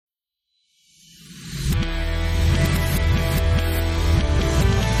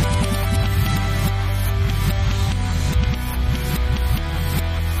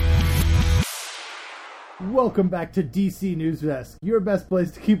Welcome back to DC News Desk, your best place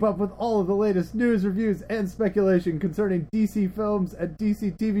to keep up with all of the latest news, reviews, and speculation concerning DC films and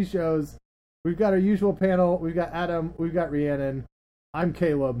DC TV shows. We've got our usual panel. We've got Adam. We've got Rhiannon. I'm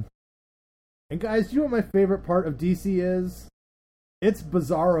Caleb. And guys, do you know what my favorite part of DC is? It's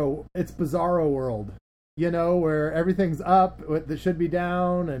Bizarro. It's Bizarro World. You know, where everything's up that should be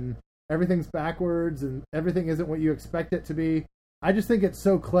down, and everything's backwards, and everything isn't what you expect it to be. I just think it's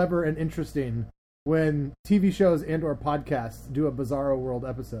so clever and interesting when TV shows and or podcasts do a Bizarro World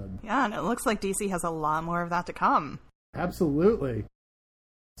episode. Yeah, and it looks like DC has a lot more of that to come. Absolutely.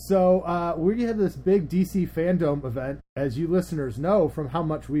 So we had this big DC fandom event, as you listeners know from how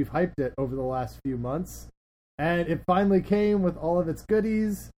much we've hyped it over the last few months. And it finally came with all of its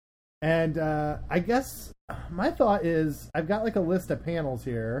goodies. And I guess my thought is, I've got like a list of panels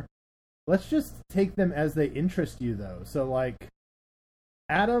here. Let's just take them as they interest you, though. So, like,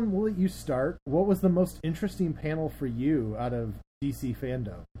 Adam, we'll let you start. What was the most interesting panel for you out of DC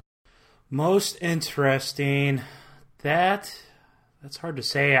fandom? Most interesting? That's hard to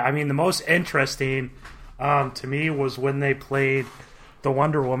say. I mean, the most interesting to me was when they played, the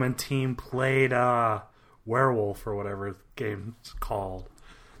Wonder Woman team played Werewolf or whatever the game's called.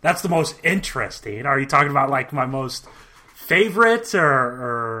 That's the most interesting. Are you talking about, like, my most favorite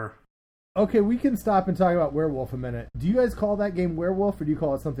or... Okay, we can stop and talk about Werewolf a minute. Do you guys call that game Werewolf, or do you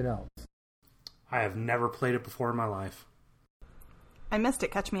call it something else? I have never played it before in my life. I missed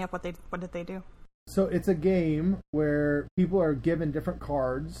it. Catch me up. What did they do? So it's a game where people are given different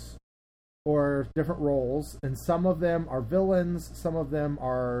cards or different roles, and some of them are villains, some of them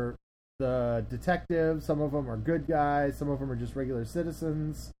are the detectives, some of them are good guys, some of them are just regular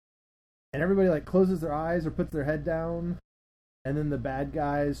citizens. And everybody, like, closes their eyes or puts their head down. And then the bad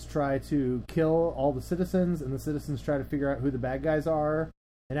guys try to kill all the citizens, and the citizens try to figure out who the bad guys are.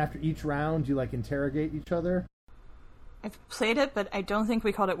 And after each round, you, like, interrogate each other. I've played it, but I don't think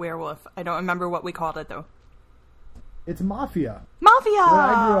we called it Werewolf. I don't remember what we called it, though. It's Mafia. Mafia! When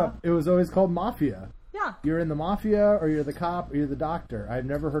I grew up, it was always called Mafia. Yeah. You're in the Mafia, or you're the cop, or you're the doctor. I've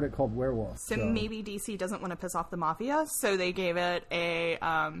never heard it called Werewolf. So maybe DC doesn't want to piss off the Mafia, so they gave it a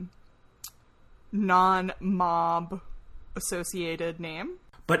non-mob associated name.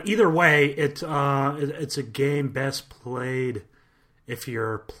 But either way, it's a game best played if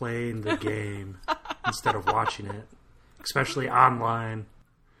you're playing the game instead of watching it, especially online.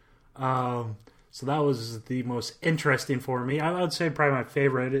 So that was the most interesting for me. I would say probably my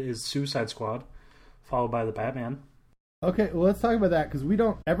favorite is Suicide Squad, followed by the Batman. Okay, well, let's talk about that, because we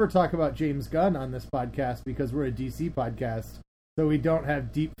don't ever talk about James Gunn on this podcast because we're a DC podcast, so we don't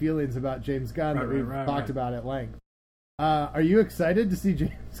have deep feelings about James Gunn that we've talked about at length. Are you excited to see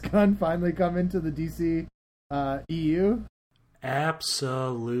James Gunn finally come into the DC EU?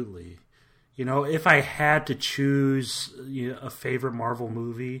 Absolutely. You know, if I had to choose a favorite Marvel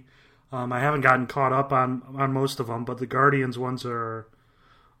movie, I haven't gotten caught up on most of them, but the Guardians ones are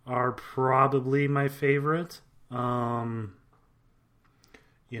probably my favorite. You know,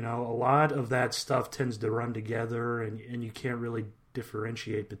 a lot of that stuff tends to run together, and you can't really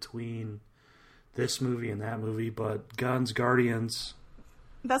differentiate between this movie and that movie, but Gunn's Guardians.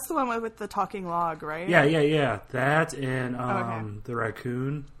 That's the one with the talking log, right? Yeah. That and the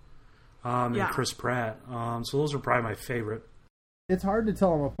raccoon and Chris Pratt. So those are probably my favorite. It's hard to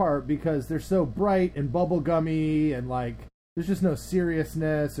tell them apart because they're so bright and bubblegummy, and, like, there's just no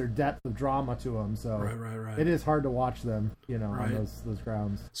seriousness or depth of drama to them. So right. It is hard to watch them, on those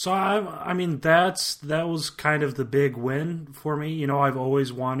grounds. So I mean that was kind of the big win for me. You know, I've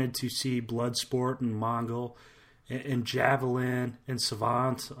always wanted to see Bloodsport and Mongol and Javelin and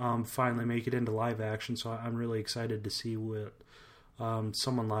Savant finally make it into live action. So I'm really excited to see what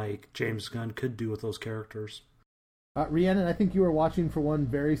someone like James Gunn could do with those characters. Rhiannon, I think you were watching for one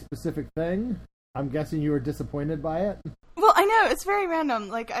very specific thing. I'm guessing you were disappointed by it? Well, I know, it's very random.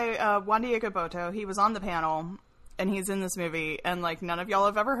 Like, Juan Diego Boto, he was on the panel, and he's in this movie, and, like, none of y'all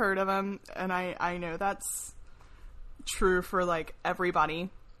have ever heard of him, and I know that's true for, like, everybody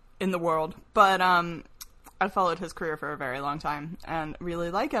in the world, but I followed his career for a very long time, and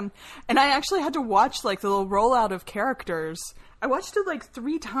really like him, and I actually had to watch, like, the little rollout of characters. I watched it, like,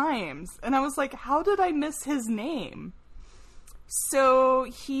 3 times, and I was like, how did I miss his name? So,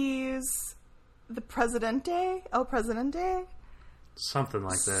 he's the Presidente? El Presidente? Something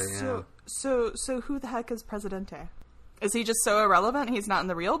like that, yeah. So who the heck is Presidente? Is he just so irrelevant he's not in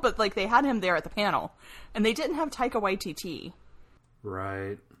the reel? But, like, they had him there at the panel. And they didn't have Taika Waititi.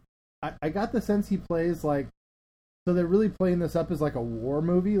 Right. I got the sense he plays, like... So they're really playing this up as, like, a war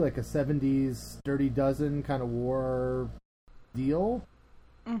movie? Like a 70s Dirty Dozen kind of war deal?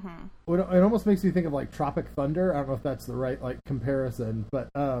 It almost makes me think of like Tropic Thunder. I don't know if that's the right like comparison, but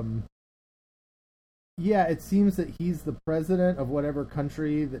yeah, it seems that he's the president of whatever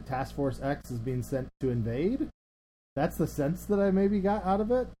country that Task Force X is being sent to invade. That's the sense that I maybe got out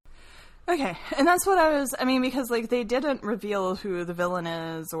of it. Okay, and that's what I mean, because like they didn't reveal who the villain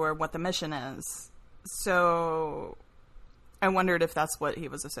is or what the mission is, so I wondered if that's what he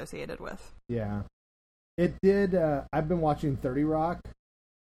was associated with. Yeah. It did, I've been watching 30 Rock,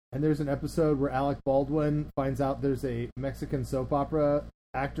 and there's an episode where Alec Baldwin finds out there's a Mexican soap opera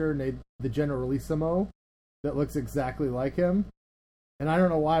actor named the Generalissimo that looks exactly like him. And I don't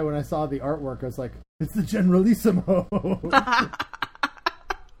know why, when I saw the artwork, I was like, it's the Generalissimo!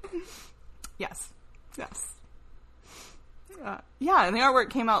 Yes. Yeah, and the artwork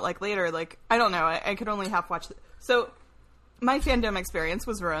came out like later. Like, I don't know. I could only half watch. So, my fandom experience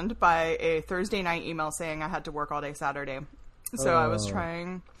was ruined by a Thursday night email saying I had to work all day Saturday. So I was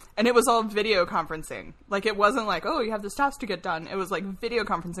trying, and it was all video conferencing. Like, it wasn't like, oh, you have this task to get done. It was like video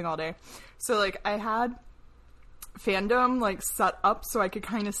conferencing all day. So like, I had fandom like set up so I could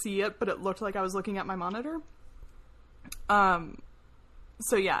kind of see it, but it looked like I was looking at my monitor.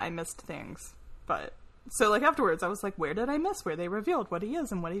 So yeah, I missed things. But so like afterwards I was like, where did I miss where they revealed what he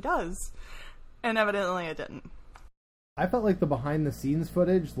is and what he does? And evidently I didn't. I felt like the behind the scenes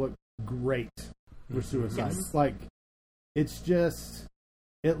footage looked great for Suicide. Yes. Like, it's just,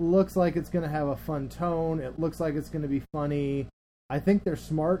 it looks like it's going to have a fun tone. It looks like it's going to be funny. I think they're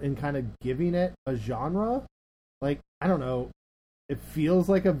smart in kind of giving it a genre. Like, I don't know, it feels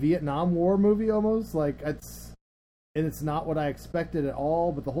like a Vietnam War movie almost. Like, it's not what I expected at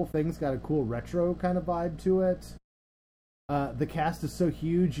all, but the whole thing's got a cool retro kind of vibe to it. The cast is so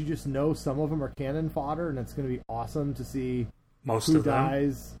huge, you just know some of them are cannon fodder, and it's going to be awesome to see Most who of them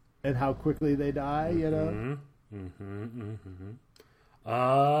dies and how quickly they die, you know?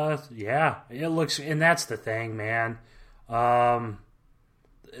 Yeah, it looks, and that's the thing, man. They're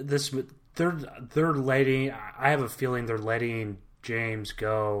letting, I have a feeling they're letting James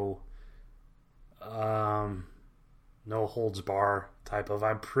go, no holds bar type of,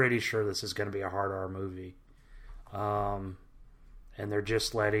 I'm pretty sure this is going to be a hard R movie. And they're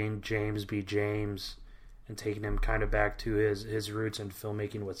just letting James be James and taking him kind of back to his roots in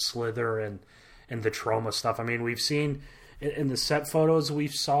filmmaking with Slither and the trauma stuff. I mean, we've seen in the set photos we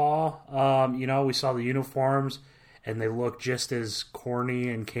saw, we saw the uniforms and they look just as corny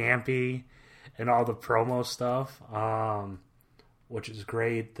and campy and all the promo stuff, which is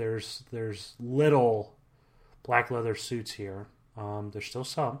great. There's little black leather suits here. There's still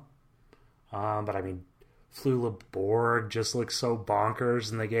some. But I mean, Flula Borg just looks so bonkers,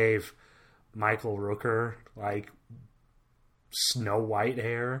 and they gave Michael Rooker like Snow White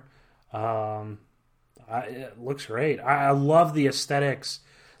hair. It looks great. I love the aesthetics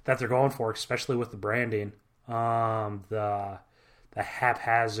that they're going for, especially with the branding. The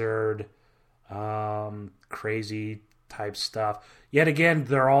haphazard, crazy type stuff. Yet again,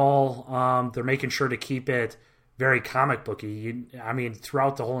 they're all they're making sure to keep it very comic booky. I mean,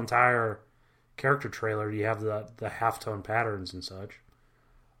 throughout the whole entire character trailer, you have the halftone patterns and such.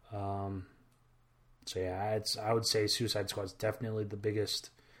 So yeah, I would say Suicide Squad's definitely the biggest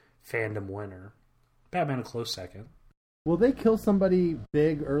fandom winner. Batman a close second. Will they kill somebody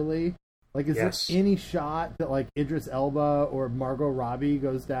big early? Like, is Yes. there any shot that like Idris Elba or Margot Robbie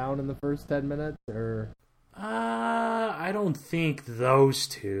goes down in the first 10 minutes? Or I don't think those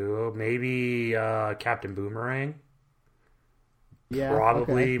two. Maybe Captain Boomerang. yeah,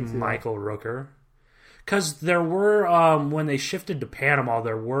 Probably okay, Michael Rooker. Because there were, when they shifted to Panama,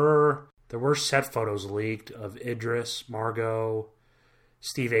 there were set photos leaked of Idris, Margot,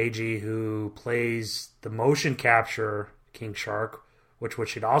 Steve Agee, who plays the motion capture King Shark, which we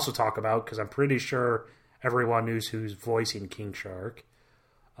should also talk about, because I'm pretty sure everyone knows who's voicing King Shark.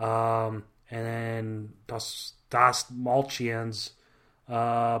 And then Das Malchian's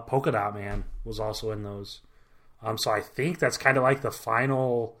Polka Dot Man was also in those. So I think that's kind of like the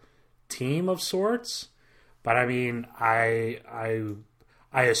final team of sorts. But I mean, I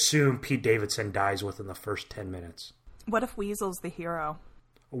assume Pete Davidson dies within the first 10 minutes. What if Weasel's the hero?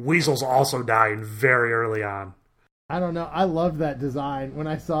 Weasel's also dying very early on. I don't know. I loved that design. When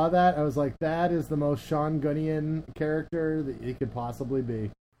I saw that, I was like, that is the most Sean Gunnian character that it could possibly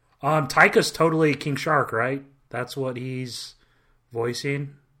be. Taika's totally King Shark, right? That's what he's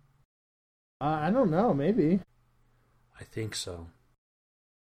voicing? I don't know. Maybe. I think so.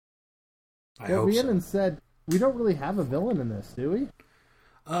 Well, Rhiannon said, we don't really have a villain in this, do we?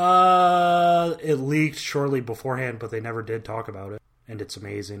 It leaked shortly beforehand, but they never did talk about it. And it's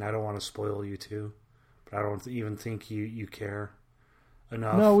amazing. I don't want to spoil you two, but I don't even think you care.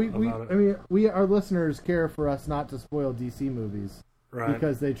 enough. No, about it. I mean, our listeners care for us not to spoil DC movies, Right.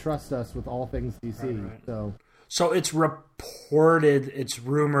 Because they trust us with all things DC. Right. So it's reported, it's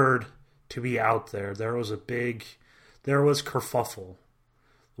rumored to be out there. There was kerfuffle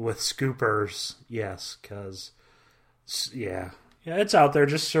with scoopers. Yes, because yeah, it's out there.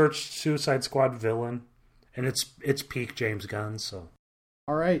 Just search Suicide Squad villain, and it's peak James Gunn. So.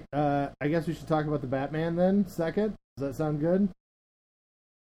 All right, I guess we should talk about the Batman then, second. Does that sound good?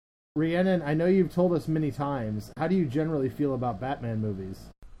 Rhiannon, I know you've told us many times. How do you generally feel about Batman movies?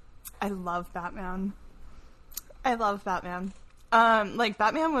 I love Batman. Batman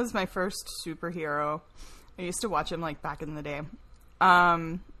was my first superhero. I used to watch him, like, back in the day.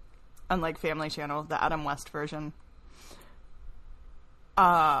 On, like, Family Channel, the Adam West version.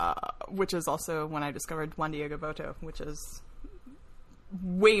 Which is also when I discovered Juan Diego Botto, which is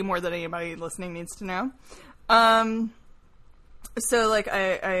way more than anybody listening needs to know. So like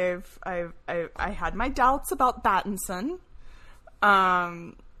I had my doubts about Pattinson.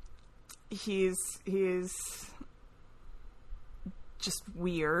 He's just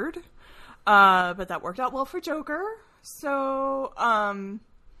weird. But that worked out well for Joker. So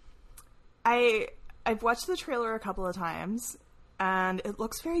I've watched the trailer a couple of times and it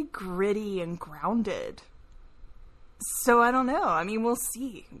looks very gritty and grounded. So I don't know. I mean, we'll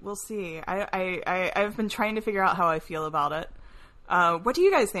see. I've been trying to figure out how I feel about it. What do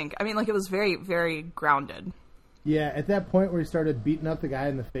you guys think? I mean, like, it was very, very grounded. Yeah, at that point where he started beating up the guy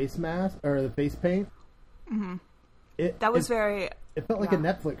in the face mask or the face paint, it felt like a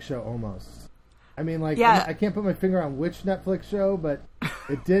Netflix show almost. I mean, like, I can't put my finger on which Netflix show, but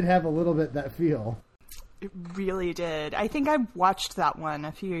it did have a little bit that feel. It really did. I think I watched that one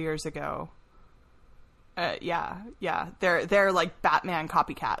a few years ago. Yeah. They're like Batman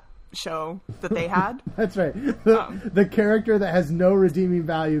copycat show that they had. That's right. The character that has no redeeming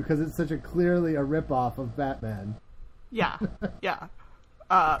value because it's such a clearly a ripoff of Batman. Yeah.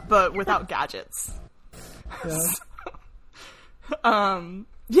 But without gadgets.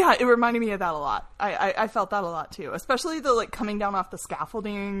 Yeah. It reminded me of that a lot. I felt that a lot too, especially the like coming down off the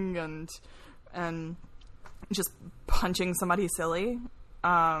scaffolding and just punching somebody silly.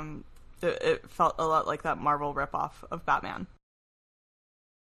 It felt a lot like that Marvel ripoff of Batman.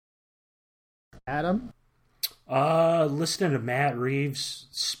 Adam? Listening to Matt Reeves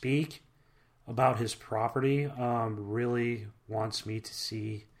speak about his property really wants me to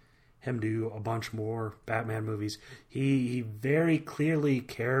see him do a bunch more Batman movies. He very clearly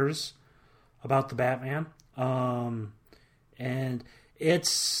cares about the Batman. And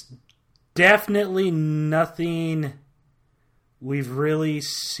it's definitely nothing we've really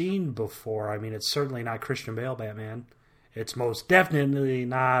seen before. I mean, it's certainly not Christian Bale Batman. It's most definitely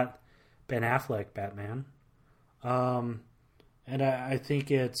not Ben Affleck Batman. And I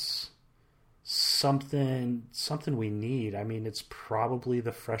think it's something we need. I mean, it's probably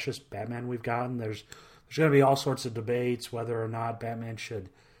the freshest Batman we've gotten. There's going to be all sorts of debates whether or not Batman should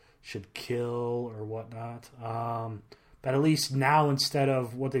kill or whatnot. But at least now, instead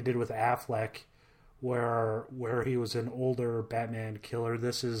of what they did with Affleck, where he was an older Batman killer,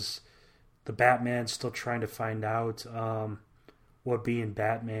 this is the Batman still trying to find out what being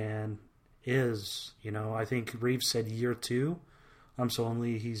Batman is. You know, I think Reeves said year 2. So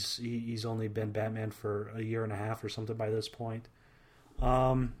he's only been Batman for a year and a half or something by this point.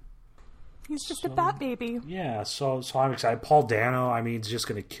 He's just a bat baby. Yeah, so I'm excited. Paul Dano, I mean, he's just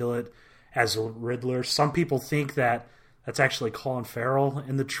going to kill it as a Riddler. Some people think that that's actually Colin Farrell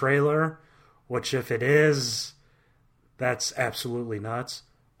in the trailer, which if it is, that's absolutely nuts.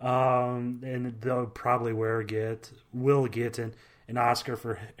 And they'll probably will get an Oscar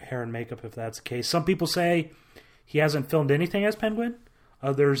for hair and makeup if that's the case. Some people say he hasn't filmed anything as Penguin.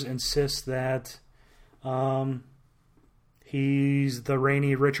 Others insist that he's the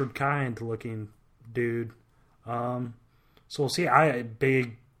rainy Richard Kind looking dude. So we'll see. I'm a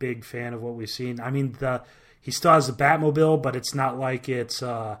big fan of what we've seen. I mean, he still has the Batmobile, but it's not like it's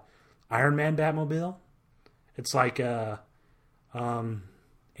Iron Man Batmobile. It's like a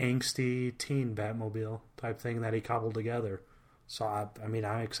angsty teen Batmobile type thing that he cobbled together. So I mean,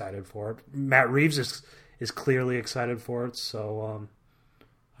 I'm excited for it. Matt Reeves is clearly excited for it. So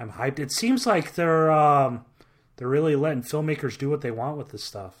I'm hyped. It seems like they're really letting filmmakers do what they want with this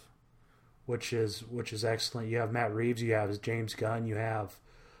stuff, which is excellent. You have Matt Reeves, you have James Gunn, you have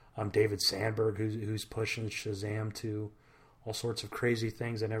David Sandberg who's pushing Shazam to all sorts of crazy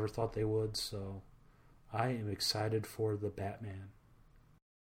things I never thought they would. So I am excited for the Batman.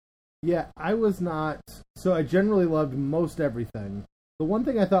 Yeah, I was not. So I generally loved most everything. The one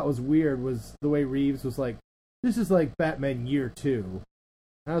thing I thought was weird was the way Reeves was like, this is like Batman year 2.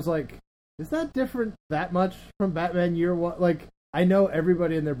 And I was like, is that different that much from Batman Year One? Like, I know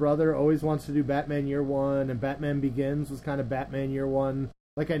everybody and their brother always wants to do Batman Year One, and Batman Begins was kind of Batman Year One.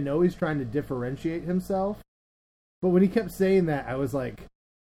 Like, I know he's trying to differentiate himself, but when he kept saying that, I was like,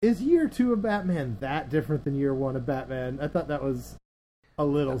 is Year Two of Batman that different than Year One of Batman? I thought that was a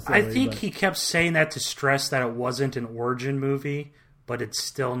little silly. I think he kept saying that to stress that it wasn't an origin movie, but it's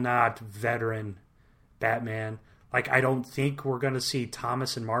still not veteran Batman. Like, I don't think we're going to see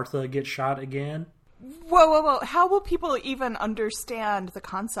Thomas and Martha get shot again. Whoa. How will people even understand the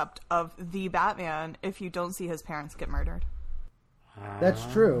concept of the Batman if you don't see his parents get murdered? That's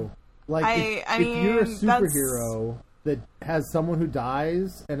true. Like, if you're a superhero that has someone who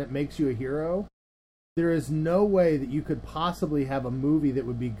dies and it makes you a hero, there is no way that you could possibly have a movie that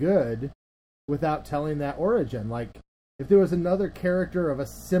would be good without telling that origin. Like, if there was another character of a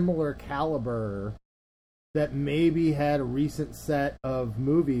similar caliber that maybe had a recent set of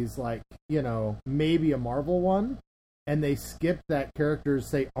movies, like, you know, maybe a Marvel one, and they skipped that character's,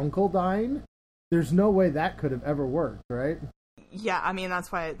 say, uncle dying, there's no way that could have ever worked, right? Yeah, I mean,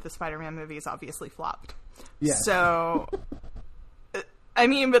 that's why the Spider-Man movies obviously flopped. Yeah. So, I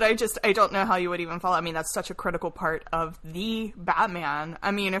mean, but I don't know how you would even follow. I mean, that's such a critical part of the Batman.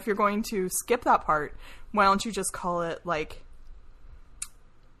 I mean, if you're going to skip that part, why don't you just call it, like,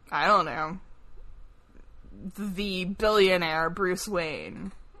 I don't know, the billionaire Bruce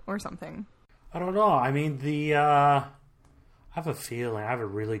Wayne or something? I don't know. I mean, I have a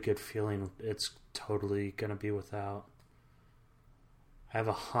really good feeling it's totally going to be without. I have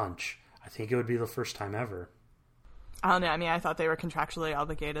a hunch. I think it would be the first time ever. I don't know. I mean, I thought they were contractually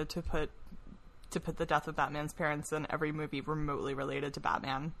obligated to put the death of Batman's parents in every movie remotely related to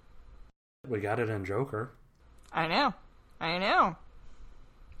Batman. We got it in Joker. I know.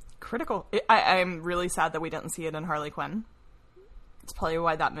 Critical. I'm really sad that we didn't see it in Harley Quinn. It's probably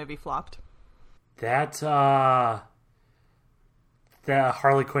why that movie flopped. The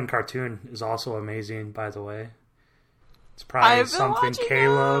Harley Quinn cartoon is also amazing, by the way. It's probably something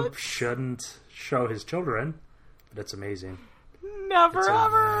Caleb shouldn't show his children, but it's amazing. Never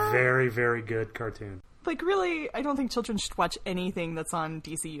ever. Very, very good cartoon. Like, really, I don't think children should watch anything that's on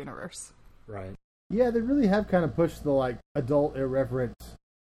DC Universe. Right. Yeah, they really have kind of pushed the, like, adult irreverent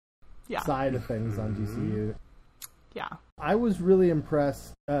side of things on DCU. Yeah. I was really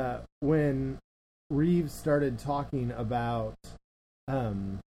impressed when Reeves started talking about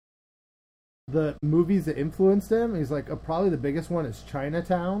the movies that influenced him. He's like, probably the biggest one is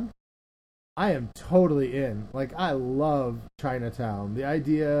Chinatown. I am totally in. Like, I love Chinatown. The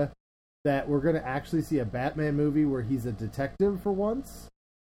idea that we're going to actually see a Batman movie where he's a detective for once.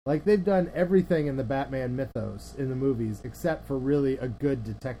 Like, they've done everything in the Batman mythos in the movies except for really a good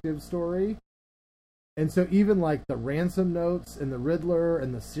detective story. And so even, like, the ransom notes and the Riddler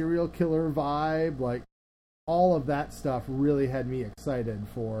and the serial killer vibe, like, all of that stuff really had me excited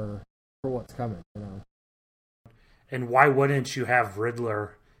for what's coming, you know. And why wouldn't you have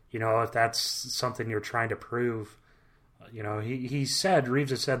Riddler, you know, if that's something you're trying to prove? You know, Reeves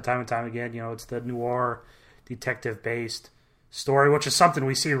has said time and time again, you know, it's the noir detective-based story, which is something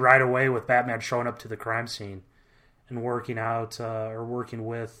we see right away with Batman showing up to the crime scene and working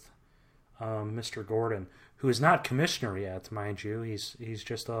with Mr. Gordon, who is not commissioner yet, mind you. He's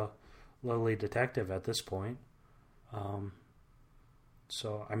just a lowly detective at this point.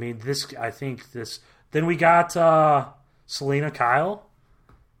 So, I mean, then we got Selena Kyle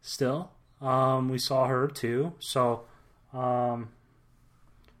still. We saw her too. So,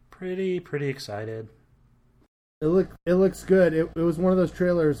 pretty excited. It looks good. It was one of those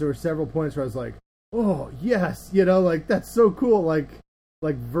trailers. There were several points where I was like, "Oh yes," you know, like that's so cool. Like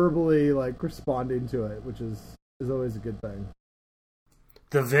verbally, like responding to it, which is always a good thing.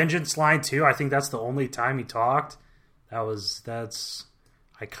 The Vengeance line too. I think that's the only time he talked. That's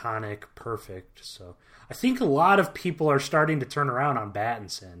iconic, perfect. So I think a lot of people are starting to turn around on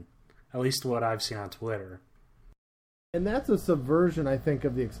Pattinson, at least what I've seen on Twitter. And that's a subversion, I think,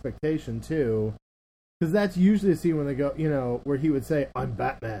 of the expectation too. Because that's usually a scene when they go, you know, where he would say, "I'm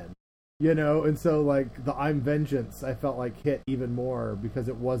Batman," you know? And so, like, the "I'm Vengeance," I felt like hit even more because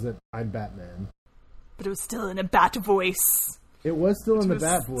it wasn't "I'm Batman." But it was still in a bat voice. It was still in the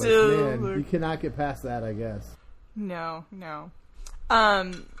bat voice, man. You cannot get past that, I guess. No. I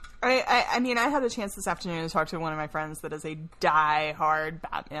mean, I had a chance this afternoon to talk to one of my friends that is a die-hard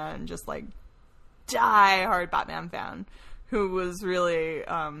Batman, just, like, die-hard Batman fan, who was really,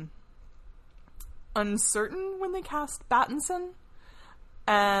 uncertain when they cast Pattinson,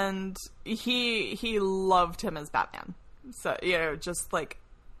 and he loved him as Batman. So, you know, just like,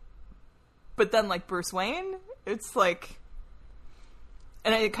 but then like Bruce Wayne, it's like,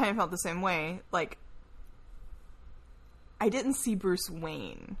 And I kind of felt the same way. Like, I didn't see Bruce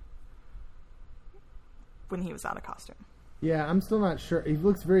Wayne when he was out of costume. Yeah, I'm still not sure. He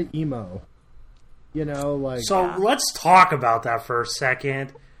looks very emo. You know, like... So let's talk about that for a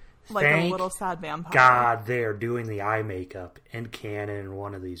second. Like Thank a little sad vampire. God, they're doing the eye makeup in canon in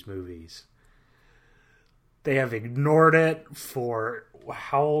one of these movies. They have ignored it for...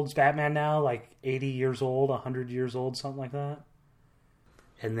 How old's Batman now? Like 80 years old, 100 years old, something like that?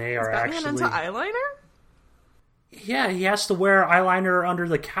 And they are Batman actually... into eyeliner? Yeah, he has to wear eyeliner under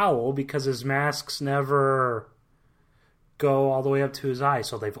the cowl because his masks never go all the way up to his eye.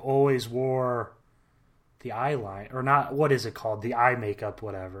 So they've always wore the eyeliner, or not, what is it called? The eye makeup,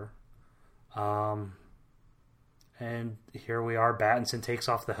 whatever. And here we are, Pattinson takes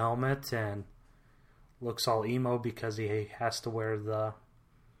off the helmet and looks all emo because he has to wear the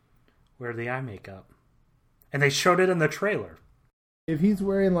eye makeup. And they showed it in the trailer. If he's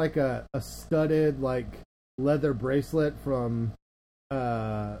wearing like a studded like leather bracelet from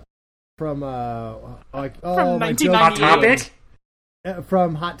From Hot 1998. Topic?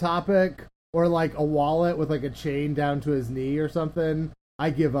 from Hot Topic, or like a wallet with like a chain down to his knee or something,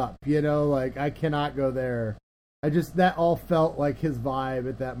 I give up. You know, like I cannot go there. That all felt like his vibe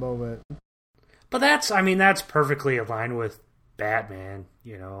at that moment. But that's perfectly aligned with Batman,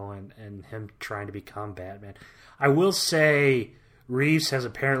 you know, and him trying to become Batman. I will say Reeves has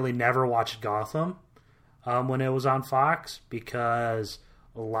apparently never watched Gotham when it was on Fox, because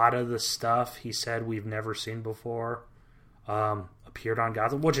a lot of the stuff he said we've never seen before appeared on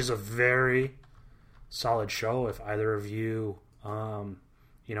Gotham, which is a very solid show if either of you,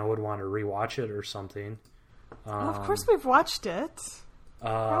 would want to rewatch it or something. Of course we've watched it.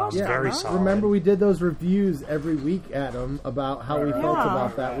 Very solid. Remember, we did those reviews every week, Adam, about how we felt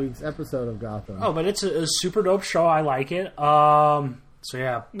about that week's episode of Gotham. Oh, but it's a super dope show. I like it. So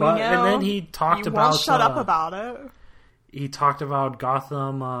yeah, but and then he talked about shut up about it. He talked about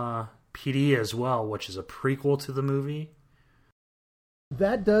Gotham PD as well, which is a prequel to the movie.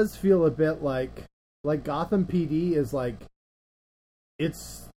 That does feel a bit like Gotham PD is like,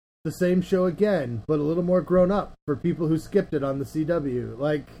 it's the same show again, but a little more grown up for people who skipped it on the CW.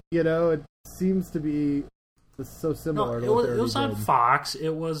 Like, you know, it seems to be so similar. No, it was on Fox.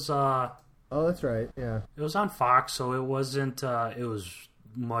 It was. Oh, that's right. Yeah, it was on Fox, so it wasn't. It was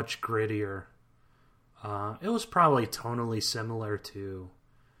much grittier. It was probably tonally similar to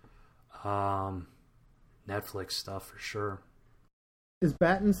Netflix stuff for sure. Is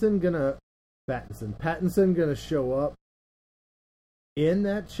Pattinson gonna show up in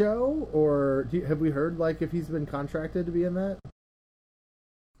that show, or have we heard like if he's been contracted to be in that?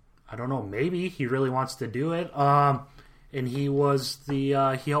 I don't know. Maybe he really wants to do it. And he was he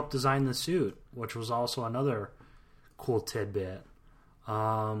helped design the suit, which was also another cool tidbit.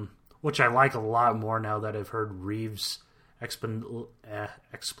 Which I like a lot more now that I've heard Reeves' explanation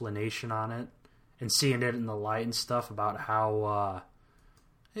on it and seeing it in the light and stuff about how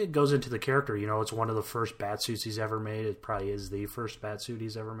it goes into the character. You know, it's one of the first Batsuits he's ever made. It probably is the first Batsuit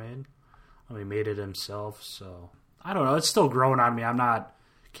he's ever made. I mean, he made it himself, so I don't know. It's still growing on me. I'm not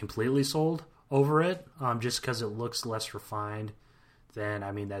completely sold over it, just because it looks less refined than,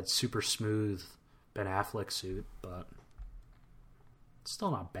 that super smooth Ben Affleck suit, but it's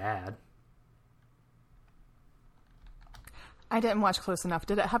still not bad. I didn't watch close enough.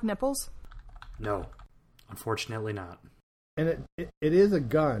 Did it have nipples? No, unfortunately not. And it is a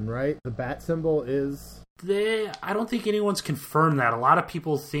gun, right? The bat symbol is... I don't think anyone's confirmed that. A lot of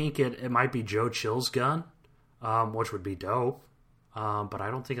people think it might be Joe Chill's gun, which would be dope. But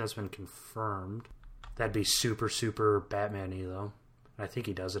I don't think that's been confirmed. That'd be super, super Batman-y, though. I think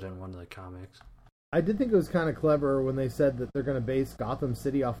he does it in one of the comics. I did think it was kind of clever when they said that they're going to base Gotham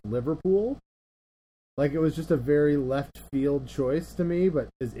City off Liverpool. Like, it was just a very left field choice to me, but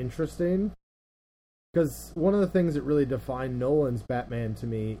is interesting. Because one of the things that really defined Nolan's Batman to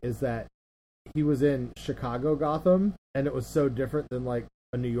me is that he was in Chicago Gotham, and it was so different than, like,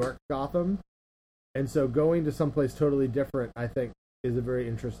 a New York Gotham. And so going to someplace totally different, I think, is a very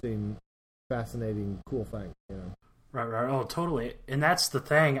interesting, fascinating, cool thing, you know? Right. Oh, totally. And that's the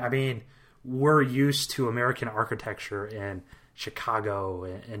thing. We're used to American architecture in Chicago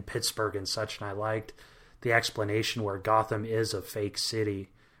and Pittsburgh and such, and I liked the explanation where Gotham is a fake city,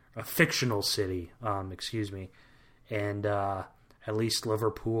 a fictional city, and at least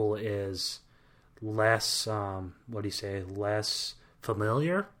Liverpool is less, less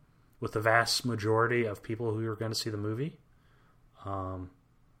familiar with the vast majority of people who are going to see the movie. So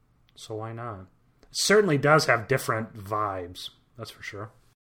why not? It certainly does have different vibes, that's for sure.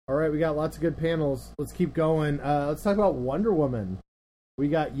 All right, we got lots of good panels. Let's keep going. Let's talk about Wonder Woman. We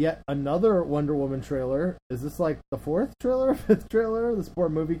got yet another Wonder Woman trailer. Is this like the fourth trailer, fifth trailer? This poor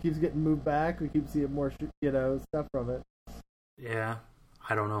movie keeps getting moved back. We keep seeing more, stuff from it. Yeah,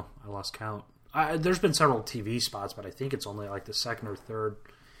 I don't know. I lost count. There's been several TV spots, but I think it's only like the second or third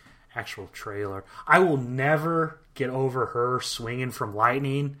actual trailer. I will never get over her swinging from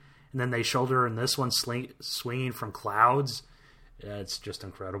lightning, and then they showed her in this one swinging from clouds. Yeah, it's just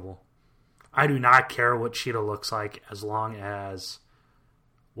incredible. I do not care what Cheetah looks like as long as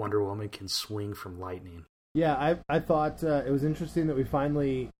Wonder Woman can swing from lightning. Yeah, I thought it was interesting that we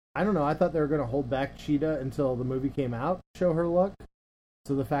finally... I don't know, I thought they were going to hold back Cheetah until the movie came out, show her look.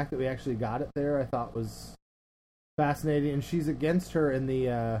 So the fact that we actually got it there, I thought was fascinating. And she's against her in the...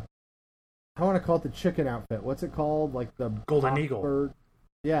 I want to call it the chicken outfit. What's it called? Like the... Golden Eagle. Bird.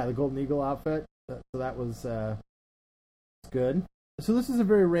 Yeah, the Golden Eagle outfit. So that was good. So this is a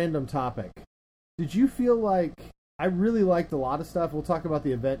very random topic. Did you feel like... I really liked a lot of stuff. We'll talk about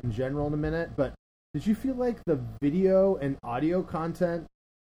the event in general in a minute, but did you feel like the video and audio content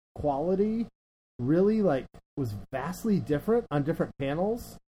quality really was vastly different on different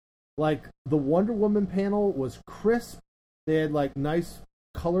panels? Like the Wonder Woman panel was crisp. They had nice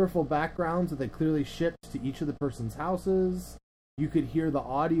colorful backgrounds that they clearly shipped to each of the person's houses. You could hear the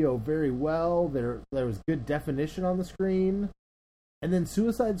audio very well. There was good definition on the screen. And then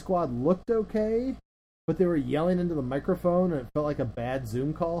Suicide Squad looked okay, but they were yelling into the microphone, and it felt like a bad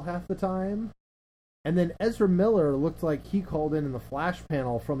Zoom call half the time. And then Ezra Miller looked like he called in the Flash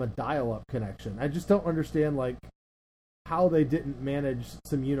panel from a dial-up connection. I just don't understand, how they didn't manage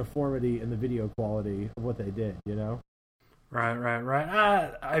some uniformity in the video quality of what they did,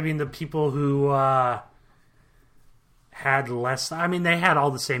 Right. I mean, the people who had less... I mean, they had all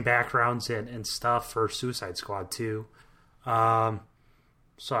the same backgrounds and stuff for Suicide Squad, too.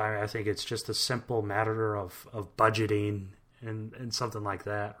 So I think it's just a simple matter of budgeting and something like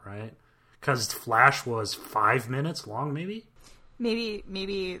that, right? Because Flash was 5 minutes long, maybe?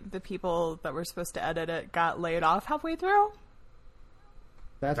 Maybe the people that were supposed to edit it got laid off halfway through?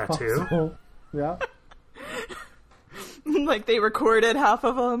 That's that possible. Too? Yeah. They recorded half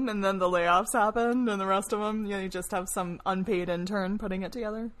of them, and then the layoffs happened, and the rest of them, you just have some unpaid intern putting it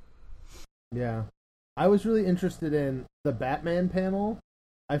together. Yeah. I was really interested in the Batman panel.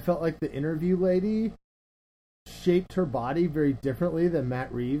 I felt like the interview lady shaped her body very differently than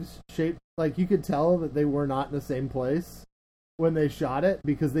Matt Reeves shaped. You could tell that they were not in the same place when they shot it,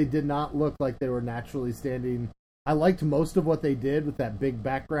 because they did not look like they were naturally standing. I liked most of what they did with that big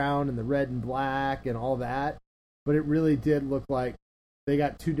background and the red and black and all that, but it really did look like they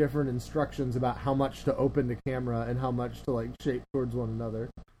got two different instructions about how much to open the camera and how much to shape towards one another.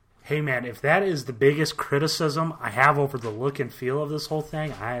 Hey man, if that is the biggest criticism I have over the look and feel of this whole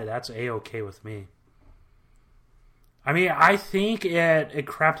thing, that's A-okay with me. I mean, I think it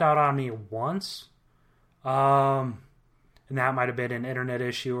crapped out on me once, and that might have been an internet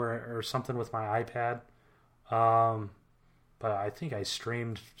issue or something with my iPad. But I think I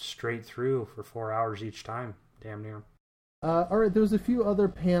streamed straight through for 4 hours each time, damn near. All right, there was a few other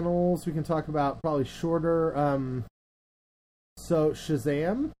panels we can talk about, probably shorter. So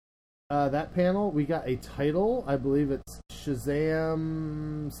Shazam. That panel, we got a title. I believe it's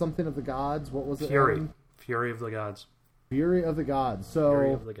Shazam something of the Gods. What was it? Fury of the Gods. Fury of the Gods. So,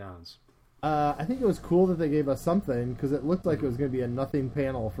 Fury of the Gods. I think it was cool that they gave us something, because it looked like it was going to be a nothing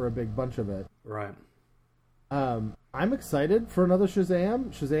panel for a big bunch of it. Right. I'm excited for another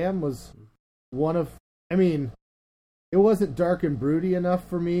Shazam. Shazam was one of... I mean, it wasn't dark and broody enough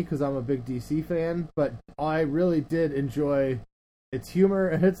for me, because I'm a big DC fan, but I really did enjoy its humor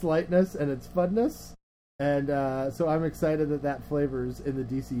and its lightness and its funness, and so I'm excited that flavors in the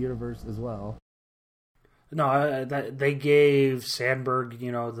DC universe as well. No, they gave Sandberg,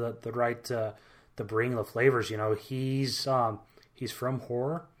 the right to bring the flavors. He's from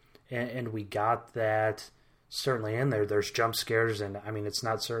horror, and we got that certainly in there. There's jump scares, and I mean, it's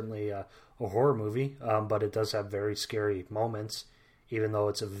not certainly a horror movie, but it does have very scary moments, even though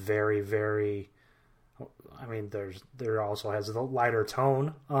it's a very, very... I mean, there also has a lighter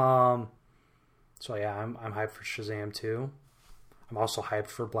tone. So yeah, I'm hyped for Shazam too. I'm also hyped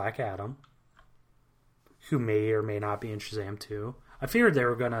for Black Adam, who may or may not be in Shazam 2. I figured they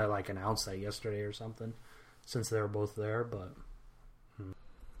were gonna announce that yesterday or something, since they were both there. But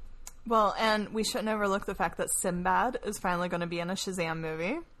well, and we shouldn't overlook the fact that Sinbad is finally going to be in a Shazam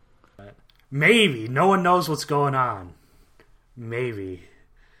movie. Maybe. No one knows what's going on. Maybe.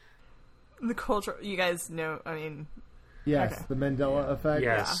 The culture, you guys know, I mean... Yes, okay. The Mandela effect.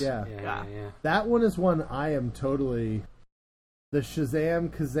 Yes. Yeah. That one is one I am totally... The Shazam,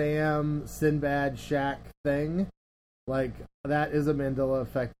 Kazam, Sinbad, Shaq thing. Like, that is a Mandela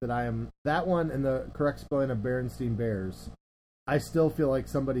effect that I am... That one and the correct spelling of Berenstein Bears. I still feel like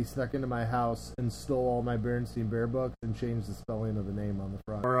somebody snuck into my house and stole all my Berenstein Bear books and changed the spelling of the name on the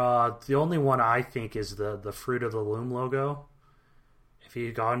front. Or the only one I think is the Fruit of the Loom logo. If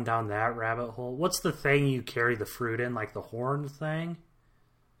you've gone down that rabbit hole. What's the thing you carry the fruit in? Like the horn thing?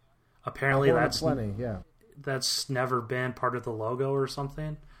 Apparently that's... Plenty, yeah. That's never been part of the logo or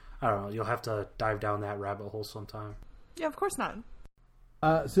something. I don't know. You'll have to dive down that rabbit hole sometime. Yeah, of course not.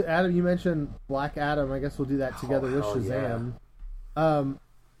 So, Adam, you mentioned Black Adam. I guess we'll do that together with Shazam. Yeah.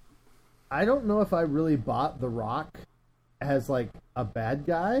 I don't know if I really bought The Rock as, like, a bad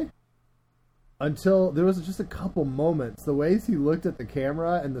guy until there was just a couple moments. The ways he looked at the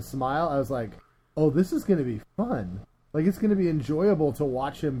camera and the smile, I was like, oh, this is going to be fun. Like, it's going to be enjoyable to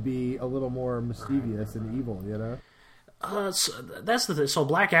watch him be a little more mischievous and evil, you know? So that's the thing. So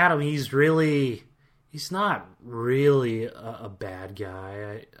Black Adam, he's not really a bad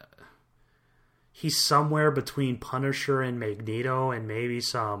guy. He's somewhere between Punisher and Magneto and maybe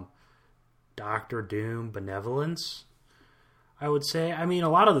some Doctor Doom benevolence, I would say. I mean, a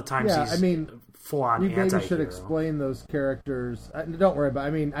lot of the times he's full-on anti-hero. You maybe should explain those characters. Don't worry about it.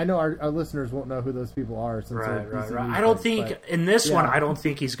 I mean, I know our listeners won't know who those people are. Since right. I don't think, in this one, I don't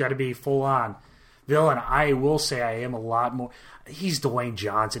think he's got to be full-on villain. I will say I am a lot more... He's Dwayne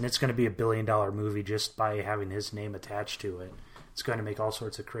Johnson. It's going to be $1 billion movie just by having his name attached to it. It's going to make all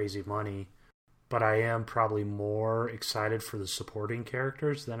sorts of crazy money. But I am probably more excited for the supporting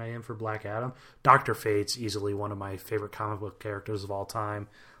characters than I am for Black Adam. Dr. Fate's easily one of my favorite comic book characters of all time,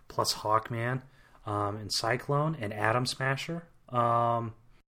 plus Hawkman, and Cyclone, and Atom Smasher. I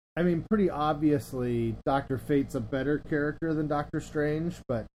mean, pretty obviously, Dr. Fate's a better character than Doctor Strange,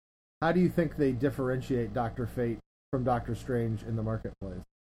 but how do you think they differentiate Dr. Fate from Doctor Strange in the marketplace?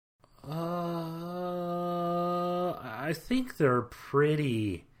 I think they're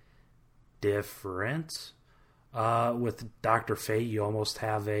pretty different. With Dr. Fate, you almost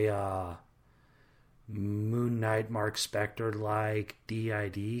have a Moon Knight, Mark Spector like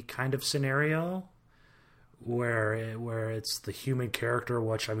DID kind of scenario, where it's the human character.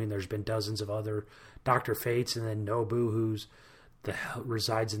 Which, I mean, there's been dozens of other Dr. Fates, and then Nobu, who's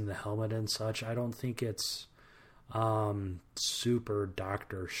resides in the helmet and such. I don't think it's super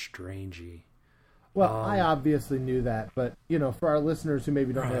Doctor Strangey. Well, I obviously knew that, but for our listeners who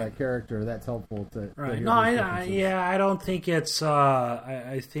maybe don't know that character, that's helpful to. Right. No, I don't think it's.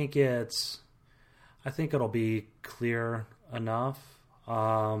 I think it'll be clear enough.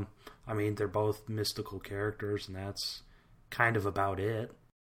 I mean, they're both mystical characters, and that's kind of about it.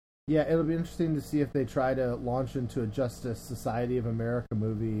 Yeah, it'll be interesting to see if they try to launch into a Justice Society of America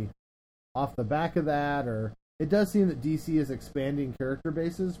movie off the back of that, or it does seem that DC is expanding character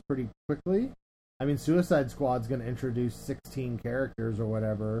bases pretty quickly. I mean, Suicide Squad's going to introduce 16 characters or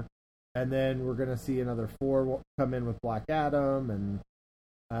whatever, and then we're going to see another 4 come in with Black Adam, and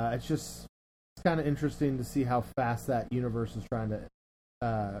it's kind of interesting to see how fast that universe is trying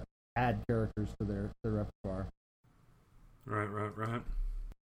to add characters to their repertoire. Right.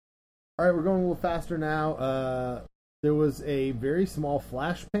 All right, we're going a little faster now. There was a very small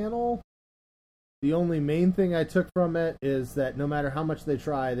Flash panel. The only main thing I took from it is that no matter how much they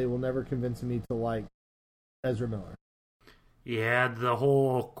try, they will never convince me to like Ezra Miller. Yeah, the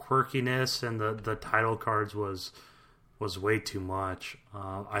whole quirkiness and the title cards was way too much.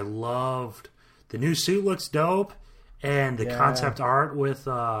 I loved the new suit, looks dope, and the concept art with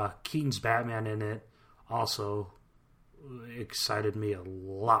Keaton's Batman in it also excited me a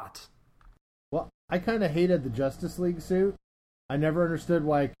lot. Well, I kind of hated the Justice League suit. I never understood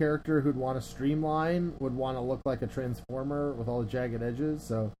why a character who'd want to streamline would want to look like a Transformer with all the jagged edges.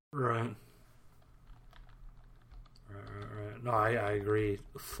 So Right. No, I agree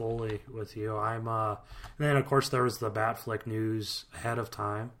fully with you. And then of course there was the Batfleck news ahead of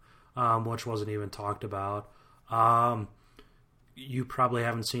time, which wasn't even talked about. You probably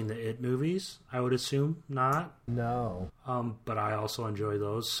haven't seen the It movies, I would assume not. No. But I also enjoy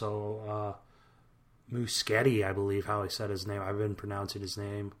those. So Muschietti, I believe how I said his name. I've been pronouncing his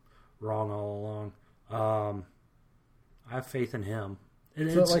name wrong all along. I have faith in him.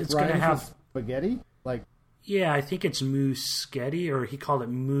 It's going to have spaghetti? Like, yeah, I think it's Muschietti, or he called it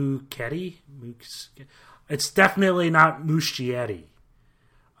Muchetti. It's definitely not Muschietti.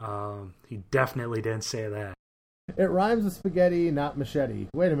 He definitely didn't say that. It rhymes with spaghetti, not machete.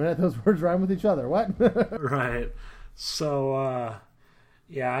 Wait a minute, those words rhyme with each other. What? Right. So,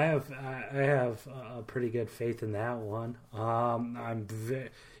 yeah, I have a pretty good faith in that one.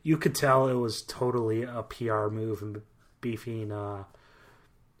 You could tell it was totally a PR move and beefing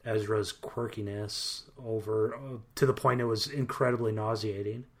Ezra's quirkiness over to the point it was incredibly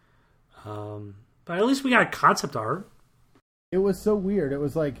nauseating. But at least we got concept art. It was so weird. It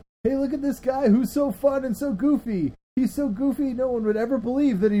was like, hey, look at this guy who's so fun and so goofy. He's so goofy, no one would ever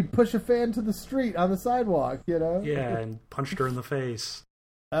believe that he'd push a fan to the street on the sidewalk, you know? Yeah, and punched her in the face.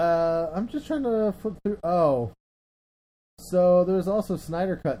 I'm just trying to flip through. Oh. So there's also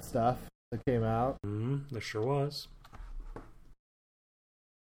Snyder Cut stuff that came out. There sure was.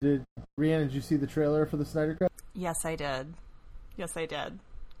 Rhiannon, did you see the trailer for the Snyder Cut? Yes, I did.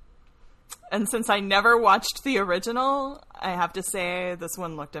 And since I never watched the original, I have to say this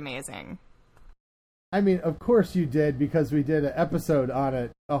one looked amazing. I mean, of course you did, because we did an episode on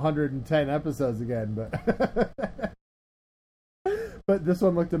it 110 episodes again, but but this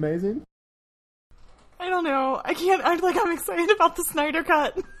one looked amazing? I don't know. I can't act like I'm excited about the Snyder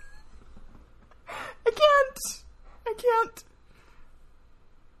Cut. I can't.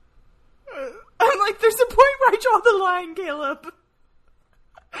 I'm like, there's a point where I draw the line, Caleb.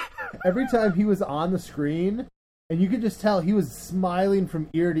 Every time he was on the screen, and you could just tell he was smiling from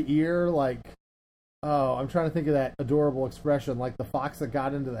ear to ear, like, oh, I'm trying to think of that adorable expression, like the fox that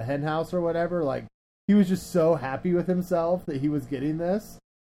got into the hen house or whatever. Like, he was just so happy with himself that he was getting this.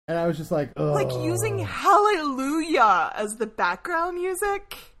 And I was just like, oh. Like using Hallelujah as the background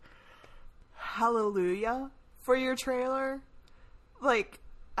music. Hallelujah for your trailer. Like,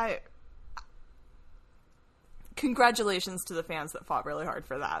 congratulations to the fans that fought really hard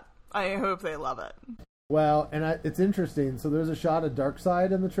for that. I hope they love it. Well, and it's interesting. So there's a shot of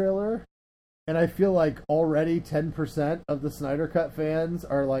Darkseid in the trailer. And I feel like already 10% of the Snyder Cut fans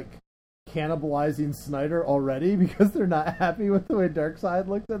are like cannibalizing Snyder already because they're not happy with the way Darkseid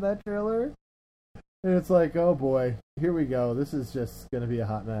looked in that trailer. And it's like, oh boy, here we go. This is just going to be a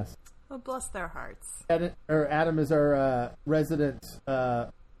hot mess. Well, bless their hearts. Adam is our resident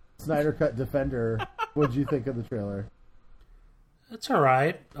Snyder Cut defender. What did you think of the trailer? It's all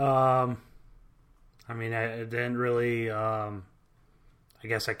right. I mean, I didn't really... I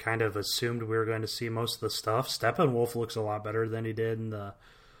guess I kind of assumed we were going to see most of the stuff. Steppenwolf looks a lot better than he did in the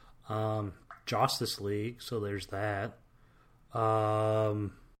Justice League, so there's that. Do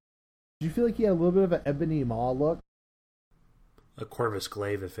you feel like he had a little bit of an Ebony Maw look? A Corvus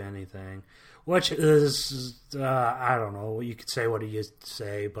Glaive, if anything. Which is, I don't know, you could say what you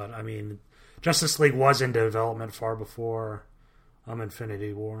say, but I mean, Justice League was in development far before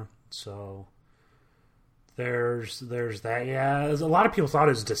Infinity War, so... There's that. Yeah, a lot of people thought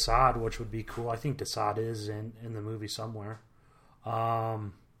it was Desaad, which would be cool. I think Desaad is in the movie somewhere. I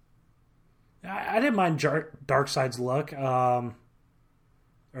didn't mind Darkseid's look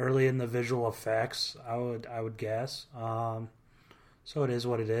early in the visual effects. I would guess. So it is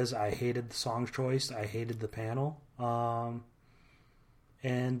what it is. I hated the song choice. I hated the panel.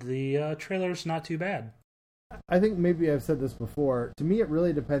 And the trailer's not too bad. I think maybe I've said this before. To me, it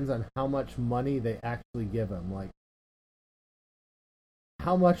really depends on how much money they actually give him. Like,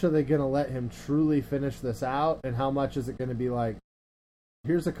 how much are they going to let him truly finish this out? And how much is it going to be like,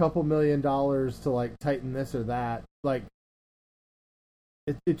 here's a couple $1 million to, like, tighten this or that? Like,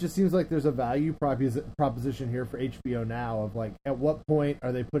 it just seems like there's a value proposition here for HBO now of, like, at what point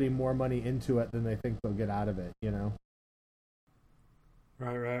are they putting more money into it than they think they'll get out of it, you know?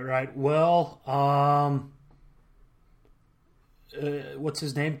 Right. Well, what's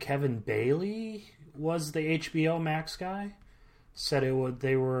his name? Kevin Bailey was the HBO Max guy. Said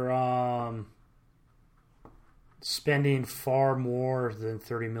they were spending far more than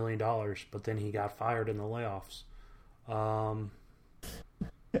 $30 million, but then he got fired in the layoffs.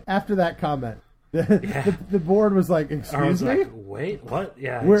 After that comment, the board was like, "Excuse me, like, wait, what?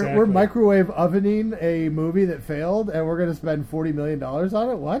 Yeah, we're microwave ovening a movie that failed, and we're going to spend $40 million on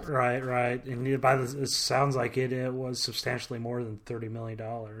it. What? Right. And it sounds like it was substantially more than $30 million.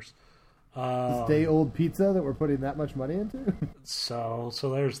 This day-old pizza that we're putting that much money into. so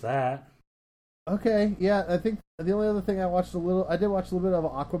there's that. Okay, yeah. I think the only other thing I did watch a little bit of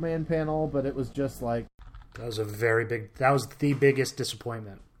an Aquaman panel, but it was just like that was the biggest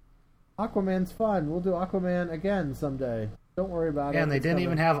disappointment. Aquaman's fun. We'll do Aquaman again someday. Don't worry about it. And they didn't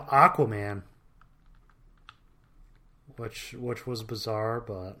even have Aquaman, which was bizarre.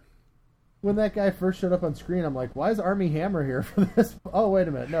 But when that guy first showed up on screen, I'm like, why is Armie Hammer here for this? Oh, wait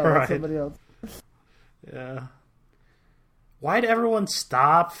a minute. No, right. That's somebody else. Yeah. Why'd everyone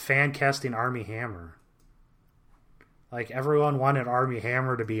stop fan casting Armie Hammer? Like, everyone wanted Armie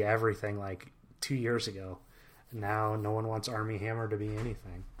Hammer to be everything like 2 years ago. And now no one wants Armie Hammer to be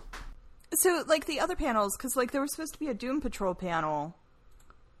anything. So, like, the other panels, because, like, there was supposed to be a Doom Patrol panel.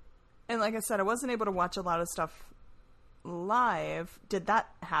 And like I said, I wasn't able to watch a lot of stuff live. Did that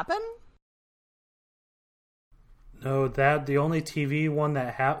happen? No, the only TV one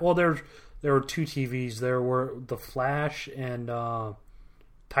that well, there were two TVs. There were the Flash and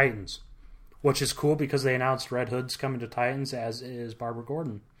Titans, which is cool because they announced Red Hood's coming to Titans, as is Barbara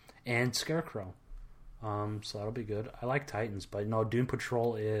Gordon and Scarecrow. So that'll be good. I like Titans, but no, Doom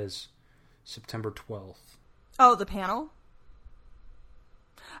Patrol is September 12th. Oh, the panel?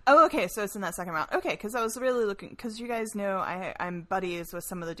 Oh, okay, so it's in that second round. Okay, because I was really looking, because you guys know I'm buddies with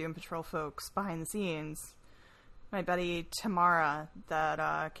some of the Doom Patrol folks behind the scenes. My buddy Tamara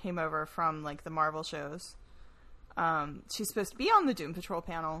that came over from, like, the Marvel shows. She's supposed to be on the Doom Patrol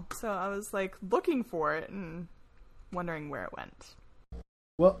panel, so I was, like, looking for it and wondering where it went.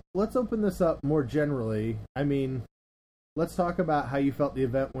 Well, let's open this up more generally. I mean, let's talk about how you felt the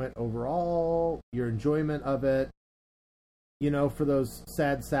event went overall, your enjoyment of it. You know, for those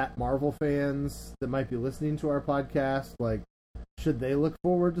sad sat Marvel fans that might be listening to our podcast, like, should they look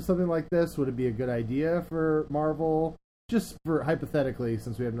forward to something like this? Would it be a good idea for Marvel? Just for hypothetically,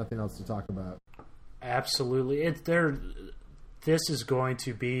 since we have nothing else to talk about. Absolutely. This is going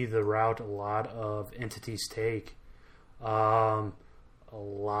to be the route a lot of entities take. A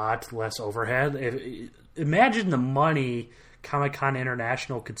lot less overhead. Imagine the money Comic-Con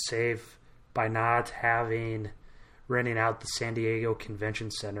International could save by not renting out the San Diego Convention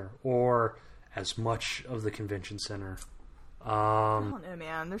Center or as much of the convention center. I don't know,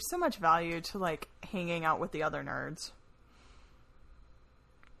 man. There's so much value to, like, hanging out with the other nerds.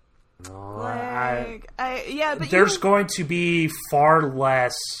 No, but there's going to be far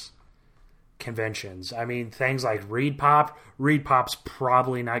less conventions. I mean, things like ReedPop's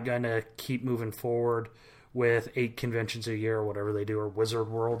probably not going to keep moving forward with 8 conventions a year or whatever they do, or Wizard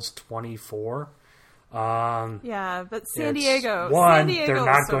World's 24. Yeah, but San Diego, they're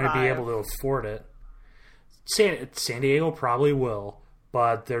not going to be able to afford it. San Diego probably will,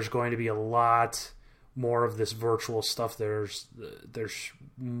 but there's going to be a lot more of this virtual stuff. There's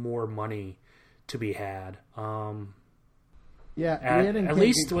more money to be had. Rhiannon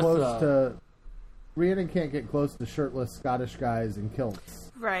can't get close to shirtless Scottish guys in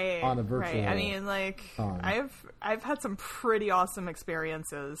kilts. Right. On a virtual. Right. I mean, like, I've had some pretty awesome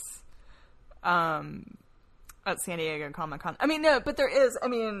experiences at San Diego Comic-Con. I mean, no, but there is, I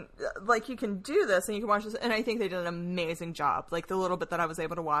mean, like, you can do this and you can watch this, and I think they did an amazing job. Like, the little bit that I was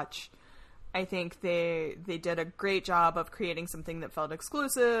able to watch, I think they did a great job of creating something that felt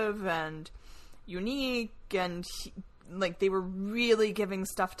exclusive and unique, and, like, they were really giving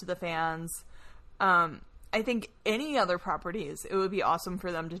stuff to the fans. I think any other properties, it would be awesome for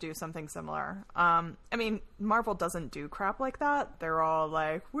them to do something similar. I mean, Marvel doesn't do crap like that. They're all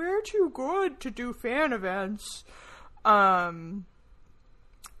like, we're too good to do fan events. But,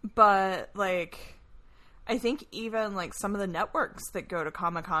 like, I think even, like, some of the networks that go to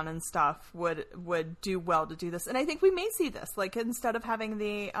Comic-Con and stuff would do well to do this. And I think we may see this. Like, instead of having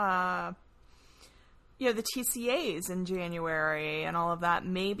the TCAs in January and all of that,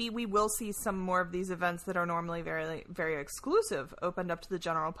 maybe we will see some more of these events that are normally very, very exclusive opened up to the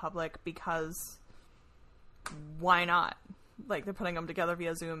general public, because why not? Like, they're putting them together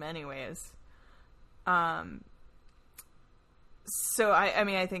via Zoom anyways. So I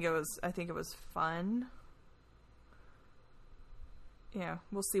mean, I think it was fun. Yeah,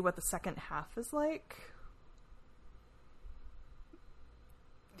 we'll see what the second half is like.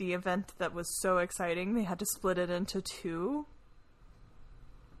 The event that was so exciting, they had to split it into 2.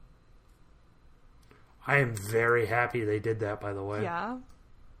 I am very happy they did that, by the way. Yeah.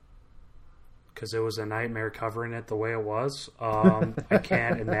 Because it was a nightmare covering it the way it was. I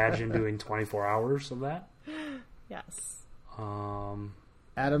can't imagine doing 24 hours of that. Yes.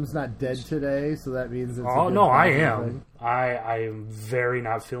 Adam's not dead today, so that means it's I am. I am very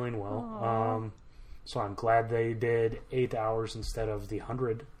not feeling well. So I'm glad they did 8 hours instead of the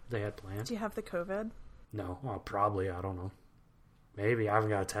 100 they had planned. Do you have the COVID? No. Probably. I don't know. Maybe. I haven't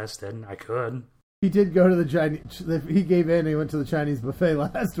got tested. I could. He did go to the Chinese... He gave in and he went to the Chinese buffet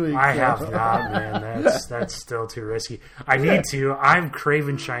last week. I have not, man. That's still too risky. I need to. I'm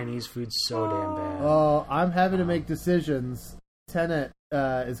craving Chinese food so damn bad. Oh, I'm having to make decisions. Tenet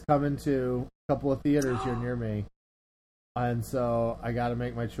is coming to a couple of theaters here near me. And so I got to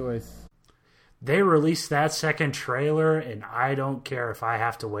make my choice. They released that second trailer, and I don't care if I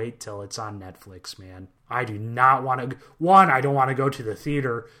have to wait till it's on Netflix, man. I do not want to... 1, I don't want to go to the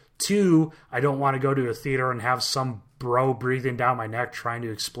theater. 2, I don't want to go to a theater and have some bro breathing down my neck trying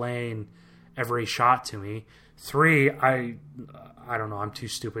to explain every shot to me. 3, I don't know. I'm too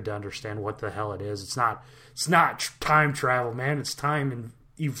stupid to understand what the hell it is. It's not time travel, man. It's time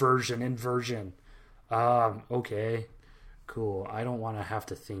inversion. Okay. cool. I don't want to have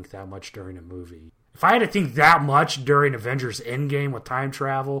to think that much during a movie. If I had to think that much during Avengers Endgame with time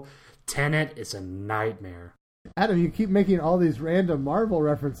travel, Tenet is a nightmare. Adam, you keep making all these random Marvel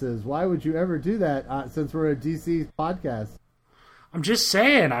references. Why would you ever do that since we're a DC podcast? I'm just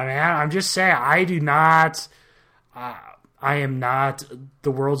saying, I do not... I am not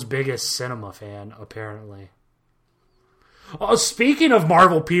the world's biggest cinema fan, apparently. Oh, speaking of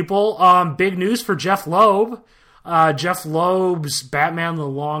Marvel people, big news for Jeff Loeb. Jeff Loeb's Batman The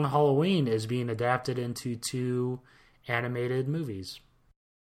Long Halloween is being adapted into 2 animated movies.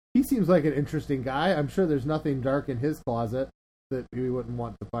 He seems like an interesting guy. I'm sure there's nothing dark in his closet that we wouldn't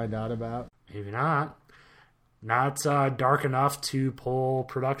want to find out about. Maybe not. Not dark enough to pull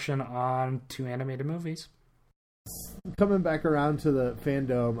production on 2 animated movies. Coming back around to the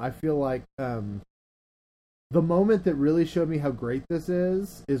fandom, I feel like the moment that really showed me how great this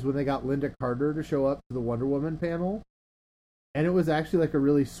is when they got Linda Carter to show up to the Wonder Woman panel. And it was actually like a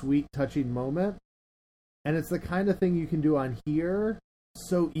really sweet, touching moment. And it's the kind of thing you can do on here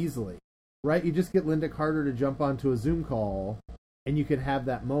so easily, right? You just get Linda Carter to jump onto a Zoom call and you can have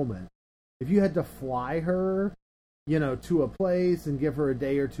that moment. If you had to fly her, to a place and give her a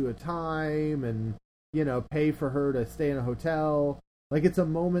day or 2 at a time and, pay for her to stay in a hotel, like it's a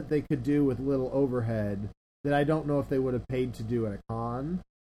moment they could do with little overhead that I don't know if they would have paid to do at a con.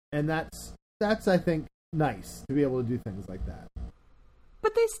 And that's I think, nice to be able to do things like that.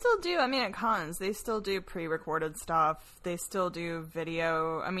 But they still do, at cons, they still do pre-recorded stuff. They still do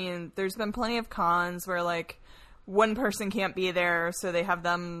video. There's been plenty of cons where, like, one person can't be there, so they have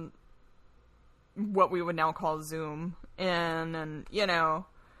them, what we would now call Zoom, in, and,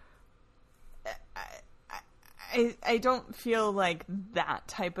 I don't feel like that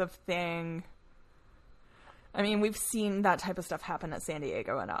type of thing. We've seen that type of stuff happen at San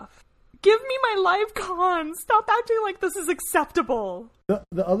Diego enough. Give me my live con. Stop acting like this is acceptable.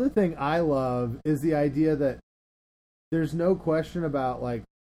 The other thing I love is the idea that there's no question about, like,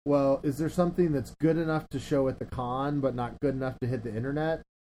 well, is there something that's good enough to show at the con but not good enough to hit the internet?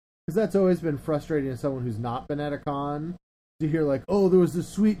 Because that's always been frustrating to someone who's not been at a con, to hear, like, oh, there was this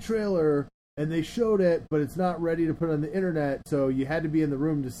sweet trailer and they showed it, but it's not ready to put on the internet, so you had to be in the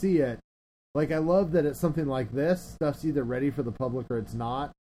room to see it. Like, I love that it's something like this. Stuff's either ready for the public or it's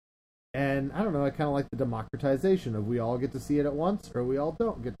not. And, I don't know, I kind of like the democratization of we all get to see it at once or we all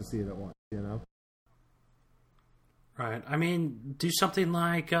don't get to see it at once, Right. Do something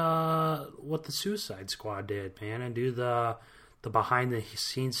like what the Suicide Squad did, man, and do the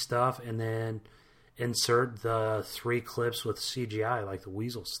behind-the-scenes stuff and then insert the 3 clips with CGI, like the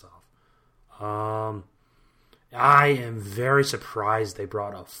Weasel stuff. I am very surprised they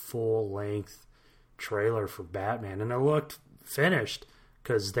brought a full-length trailer for Batman, and it looked finished,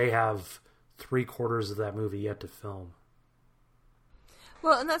 because they have 3/4 of that movie yet to film.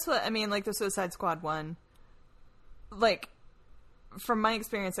 Well, and that's what, like the Suicide Squad one. Like, from my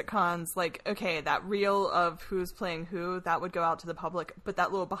experience at cons, like, okay, that reel of who's playing who, that would go out to the public, but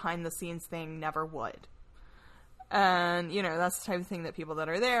that little behind-the-scenes thing never would. And, that's the type of thing that people that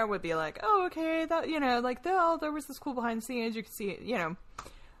are there would be like, oh, okay, that, like, there was this cool behind-the-scenes, you could see it,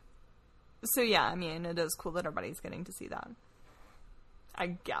 So, yeah, it is cool that everybody's getting to see that. I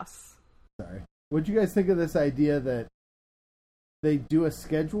guess. Sorry. What'd you guys think of this idea that they do a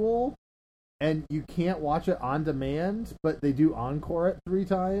schedule and you can't watch it on demand, but they do encore it 3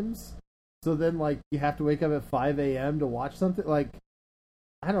 times? So then, like, you have to wake up at 5 a.m. to watch something? Like,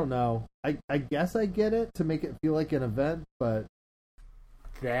 I don't know. I guess I get it to make it feel like an event, but...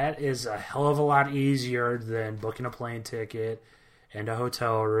 That is a hell of a lot easier than booking a plane ticket and a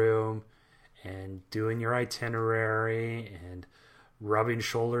hotel room and doing your itinerary and rubbing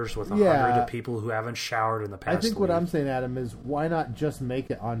shoulders with 100 people who haven't showered in the past I think week. what I'm saying, Adam, is why not just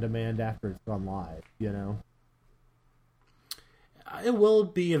make it on demand after it's gone live, It will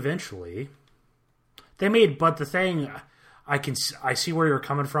be eventually. But the thing, I see where you're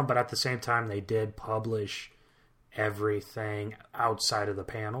coming from, but at the same time, they did publish everything outside of the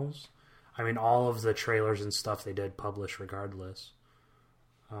panels. All of the trailers and stuff they did publish regardless.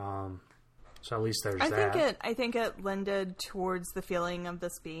 So at least there's that. I think it lended towards the feeling of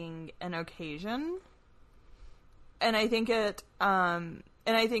this being an occasion. And I think the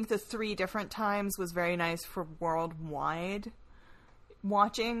 3 different times was very nice for worldwide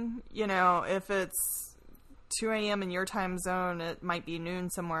watching. If it's 2 a.m. in your time zone, it might be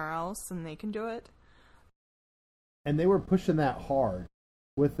noon somewhere else and they can do it. And they were pushing that hard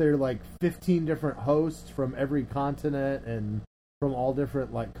with their, like, 15 different hosts from every continent and from all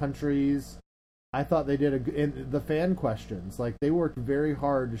different, like, countries. I thought they did in the fan questions. Like, they worked very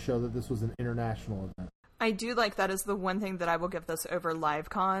hard to show that this was an international event. I do like that is the one thing that I will give this over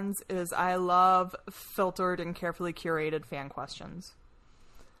live cons is I love filtered and carefully curated fan questions.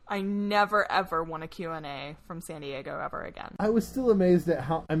 I never ever want a Q&A from San Diego ever again. I was still amazed at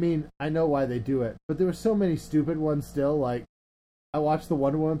how, I mean, I know why they do it, but there were so many stupid ones still. Like, I watched the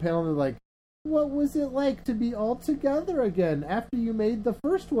Wonder Woman panel and they're like, what was it like to be all together again after you made the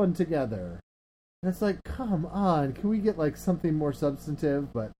first one together? And it's like, come on, can we get like something more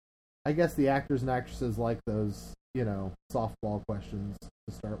substantive? But I guess the actors and actresses like those, you know, softball questions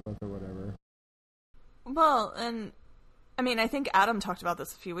to start with or whatever. Well, and I mean, I think Adam talked about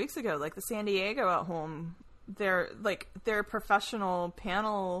this a few weeks ago. Like the San Diego at home, their professional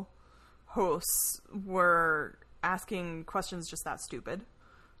panel hosts were asking questions just that stupid.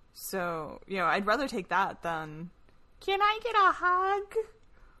 So, you know, I'd rather take that than, can I get a hug?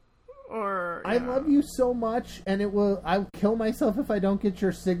 Or I love you so much, and I'll kill myself if I don't get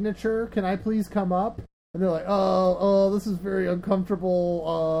your signature. Can I please come up? And they're like, oh, this is very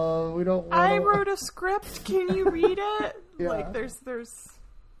uncomfortable. We don't want I wrote a script. Can you read it? Yeah. Like, there's,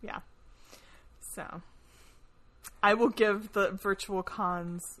 yeah. So, I will give the virtual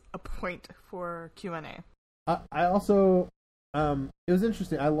cons a point for Q&A. I also, it was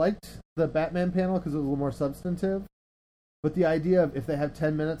interesting. I liked the Batman panel because it was a little more substantive. But the idea of if they have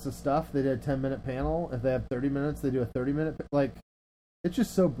 10 minutes of stuff, they did a 10-minute panel. If they have 30 minutes, they do a 30-minute. Like, it's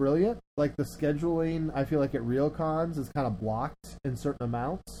just so brilliant. Like, the scheduling, I feel like at real cons is kind of blocked in certain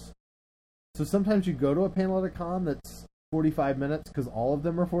amounts. So sometimes you go to a panel at a con that's 45 minutes because all of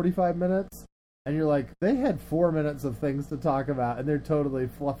them are 45 minutes. And you're like, they had 4 minutes of things to talk about, and they're totally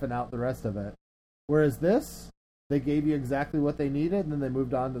fluffing out the rest of it. Whereas this, they gave you exactly what they needed, and then they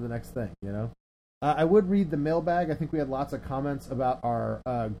moved on to the next thing, you know? I would read the mailbag. I think we had lots of comments about our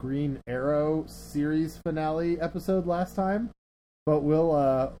Green Arrow series finale episode last time, but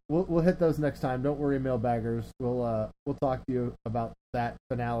we'll hit those next time. Don't worry, mailbaggers. We'll talk to you about that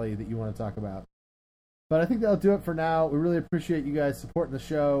finale that you want to talk about. But I think that'll do it for now. We really appreciate you guys supporting the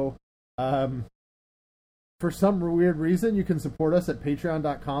show. For some weird reason, you can support us at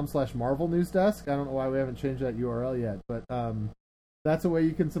patreon.com/Marvel News Desk. I don't know why we haven't changed that URL yet, but that's a way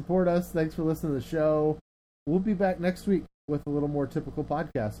you can support us. Thanks for listening to the show. We'll be back next week with a little more typical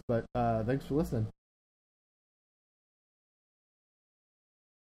podcast, but thanks for listening.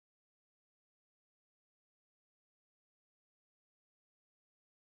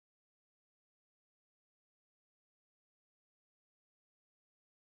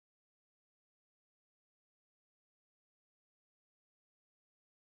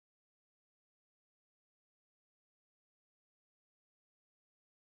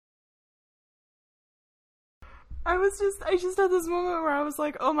 I just had this moment where I was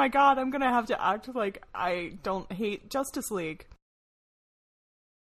like, oh my god, I'm gonna have to act like I don't hate Justice League.